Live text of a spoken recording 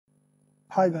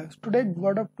Hi guys, today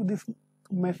got up to this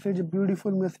message, a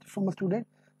beautiful message from a student.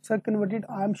 Sir, converted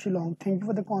IIM Shillong. Thank you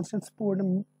for the constant support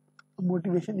and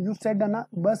motivation. You said Anna,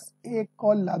 bus a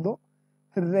call la do,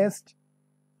 rest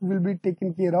will be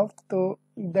taken care of. So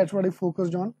that's what I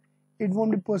focused on. It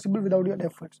won't be possible without your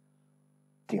efforts.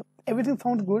 Okay, everything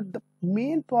sounds good. The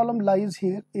main problem lies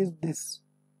here is this: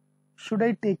 should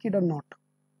I take it or not?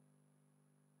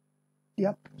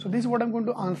 Yeah, so this is what I'm going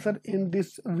to answer in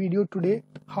this video today,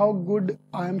 how good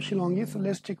IIM Shillong is. So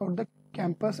let's check out the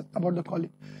campus, about the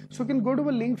college. So you can go to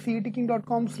the link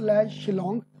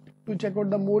cetking.com/Shillong to check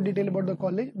out the more detail about the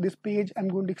college. This page I'm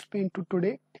going to explain to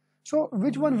today. So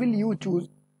which one will you choose?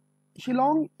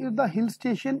 Shillong is the hill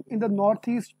station in the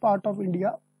northeast part of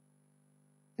India,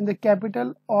 in the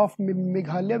capital of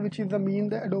Meghalaya, which is the mean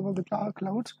the dome of the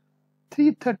clouds.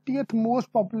 330th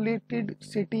most populated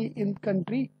city in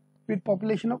country, with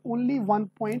population of only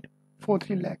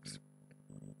 1.43 lakhs.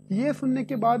 ये सुनने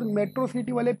के बाद metro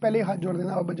city वाले पहले हाथ जोड़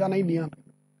देना, अब जाना ही नहीं यहाँ पे.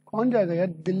 कौन जाएगा यार?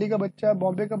 दिल्ली का बच्चा,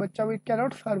 बॉम्बे का बच्चा, we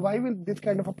cannot survive in this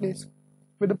kind of a place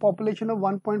with a population of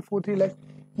 1.43 lakhs.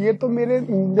 ये तो मेरे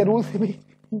रूल से भी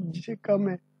कम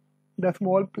है. The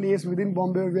small place within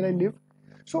Bombay where I live.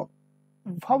 So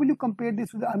how will you compare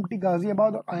this with the IMT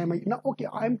Ghaziabad or IMI? Now, okay,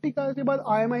 IMT Ghaziabad,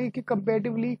 IMI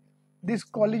comparatively, this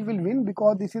college will win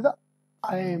because this is a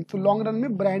IIM. So long run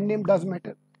mein brand name does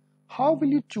matter. How will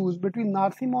you choose between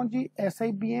Narsi Monji,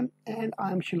 SIBM and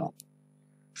IIM Shillong?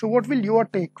 So what will your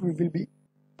take will be?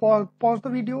 Pause the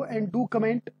video and do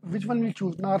comment which one will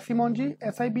choose, Narsi Monji,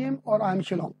 SIBM or IIM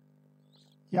Shillong.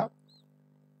 Yeah,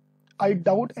 I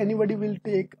doubt anybody will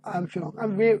take IIM Shillong.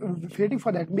 I'm waiting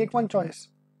for that. Make one choice.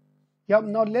 Yeah,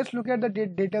 now let's look at the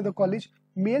data of the college.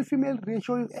 Male-female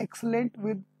ratio is excellent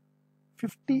with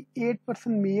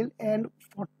 58% male and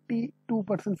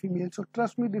 42% female. So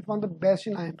trust me, this is one of the best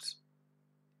in IIMs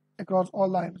across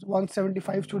all the IIMs.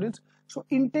 175 students. So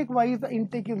intake-wise, the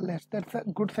intake is less. That's a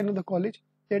good sign of the college.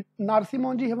 That Narsi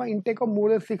Monji have an intake of more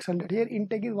than 600. Here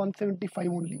intake is 175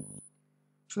 only.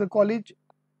 So the college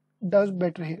does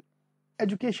better here.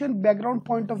 Education background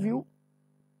point of view,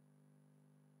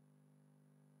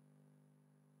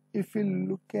 if we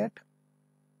look at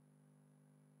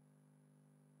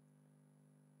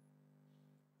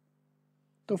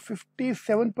so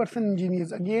 57%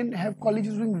 engineers, again have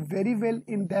colleges doing very well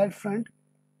in that front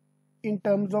in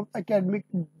terms of academic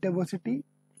diversity.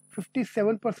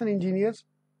 57% engineers,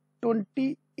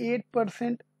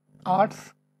 28%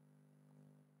 arts,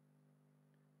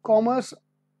 commerce,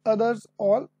 others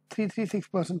all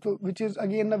 336%, so which is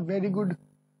again a very good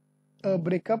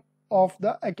breakup of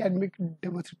the academic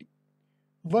diversity.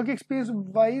 Work experience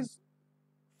wise,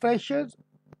 freshers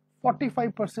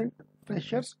 45%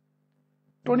 freshers,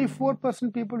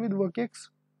 24% people with work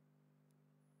ex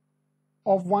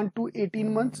of 1 to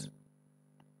 18 months,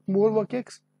 more work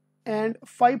ex, and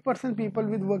 5% people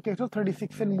with work ex of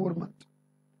 36 and more months.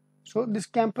 So this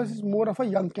campus is more of a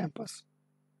young campus.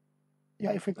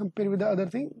 Yeah, if I compare with the other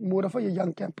thing, more of a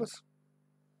young campus.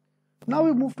 Now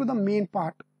we move to the main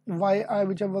part,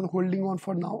 which I was holding on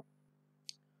for now.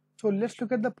 So let's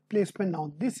look at the placement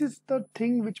now. This is the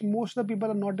thing which most of the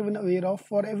people are not even aware of.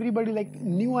 For everybody, like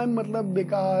new IIM matlab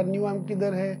bekar, new IIM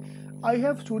kidhar hai. I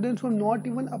have students who have not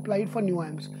even applied for new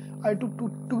IIMs. I took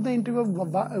the interview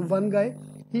of one guy.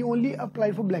 He only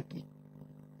applied for Blackie.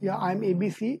 Yeah, IIM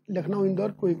ABC, Lucknow, Indore,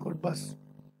 Kozhikode, bus.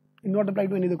 He not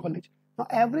applied to any other college. Now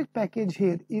average package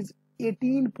here is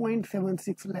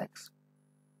 18.76 lakhs.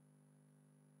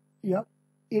 Yeah,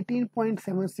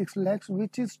 18.76 lakhs,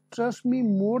 which is, trust me,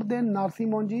 more than Narsi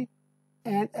Monji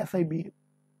and SIBM,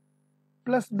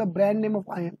 plus the brand name of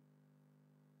IIM.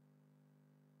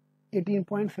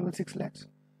 18.76 lakhs.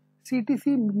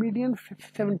 CTC median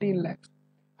 17 lakhs.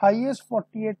 Highest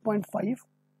 48.5.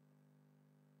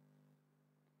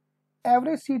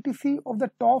 Average CTC of the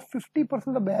top 50%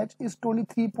 of the batch is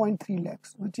 23.3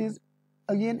 lakhs, which is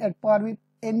again at par with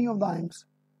any of the IIMs.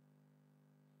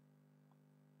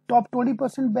 Top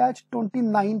 20% batch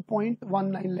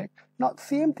 29.19 lakh. Now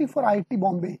same thing for IIT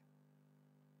Bombay.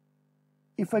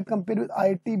 If I compare with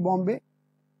IIT Bombay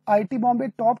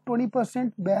top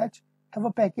 20% batch have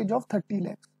a package of 30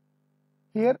 lakhs.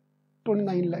 Here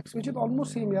 29 lakhs, which is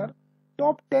almost same here.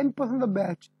 Top 10% of the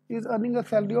batch is earning a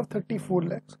salary of 34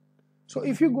 lakhs. So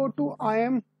if you go to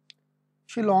IIM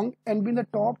Shillong and be in the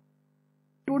top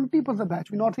 20% of the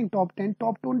batch, we're not saying top 10,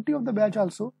 top 20 of the batch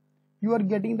also, you are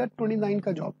getting that 29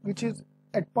 ka job, which is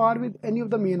at par with any of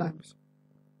the main IIMs.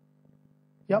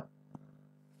 Yep.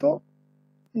 So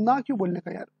ना क्यों बोलने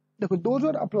का यार? देखो, those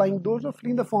are applying, those are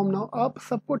filling the form now. आप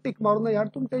सबको टिक मारो ना यार,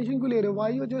 तुम टेंशन क्यों ले रहे हो? Why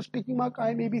you just ticking mark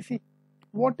IIM ABC?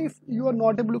 What if you are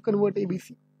not able to convert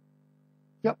ABC?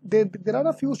 Yeah, there are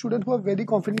a few students who are very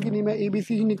confident कि नहीं मैं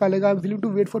ABC ही निकालेगा. I'm willing to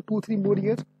wait for 2-3 more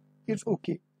years. It's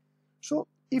okay. So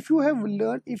if you have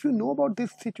learned, if you know about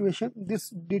this situation, these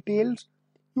details,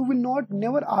 you will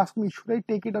never ask me should I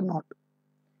take it or not.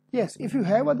 Yes, if you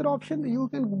have other option, you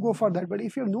can go for that. But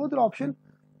if you have no other option,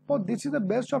 oh, this is the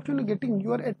best option you're getting.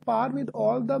 You are at par with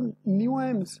all the new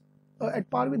IIMs, at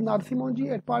par with Narsimon-ji,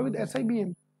 at par with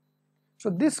SIBM. So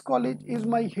this college is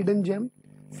my hidden gem.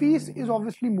 Fees is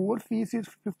obviously more. Fees is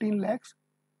 15 lakhs,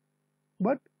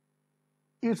 but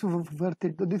it's worth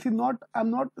it. So this is not.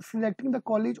 I'm not selecting the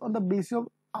college on the basis of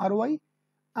ROI.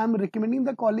 I'm recommending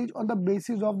the college on the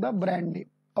basis of the brand name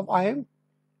of IIM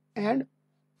and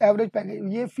average package.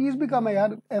 ये fees भी कम है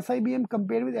यार. SIBM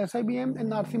compared with SIBM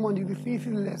and Narsimon-ji, the fees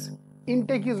is less.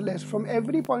 Intake is less. From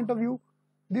every point of view,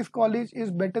 this college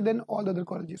is better than all other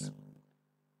colleges.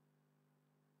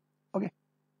 Okay.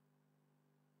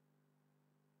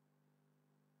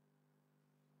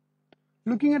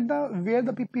 Looking at the where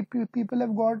the people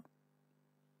have got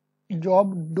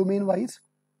job domain wise,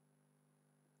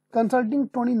 consulting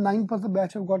 29%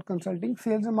 batch have got consulting,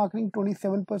 sales and marketing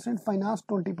 27%, finance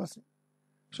 20%.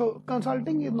 So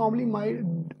consulting is normally my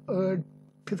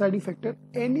deciding factor.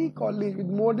 Any college with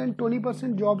more than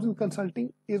 20% jobs in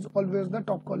consulting is always the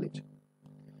top college.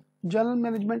 General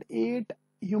management 8,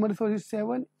 human resources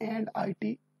 7, and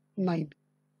IT 9.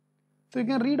 So you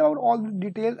can read out all the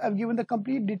details. I've given the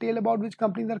complete detail about which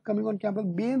companies are coming on campus.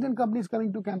 Bains and companies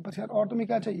coming to campus यार. और तुम्हें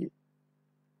क्या चाहिए?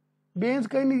 Bains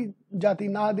कहीं नहीं जाती.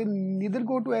 ना they neither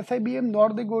go to SIBM nor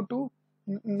they go to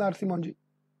Narsimon-ji.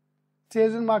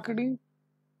 Sales and marketing,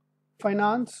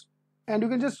 finance, and you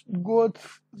can just go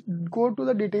to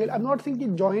the detail. I'm not saying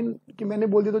कि join कि मैंने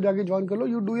बोल दिया तो जाके join कर लो.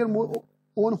 You do your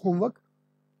own homework.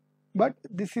 But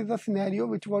this is the scenario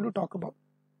which we want to talk about.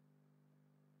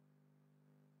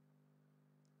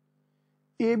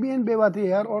 AB and babe आती है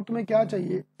यार. और तुम्हें क्या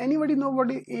चाहिए? Anybody know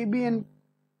what is AB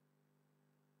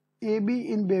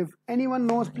in bev? Anyone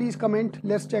knows? Please comment.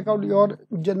 Let's check out your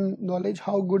general knowledge.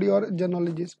 How good your general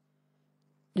knowledge is.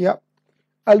 Yeah,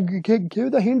 I'll give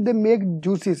the hint. They make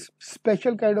juices,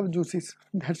 special kind of juices.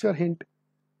 That's your hint.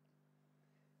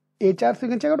 HR. So you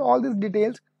can check out all these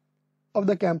details of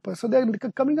the campus. So they're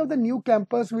coming up the new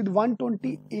campus with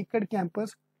 120-acre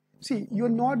campus. See, you're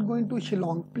not going to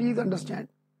Shillong. Please understand.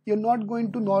 You're not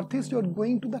going to Northeast. You're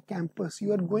going to the campus.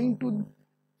 You are going to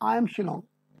IIM Shillong.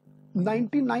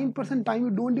 99% time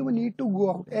you don't even need to go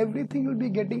out. Everything you'll be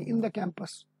getting in the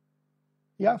campus.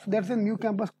 Yeah, so there's a new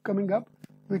campus coming up,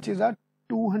 which is a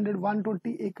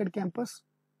 120-acre campus.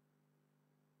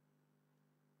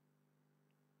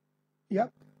 Yeah,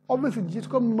 obviously,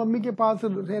 जिसको mummy के पास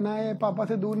रहना है, पापा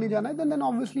से दूर नहीं जाना है, then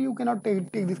obviously you cannot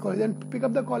take this college and pick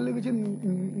up the college which is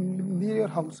near your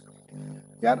house.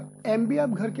 यार MBA आप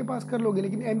घर के पास कर लोगे,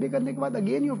 लेकिन MBA करने के बाद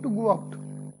again you have to go out.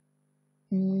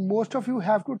 Most of you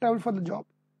have to travel for the job.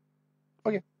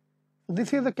 Okay,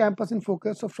 this is the campus in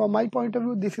focus. So from my point of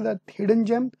view, this is a hidden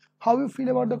gem. How you feel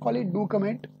about the college? Do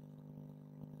comment.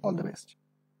 All the best.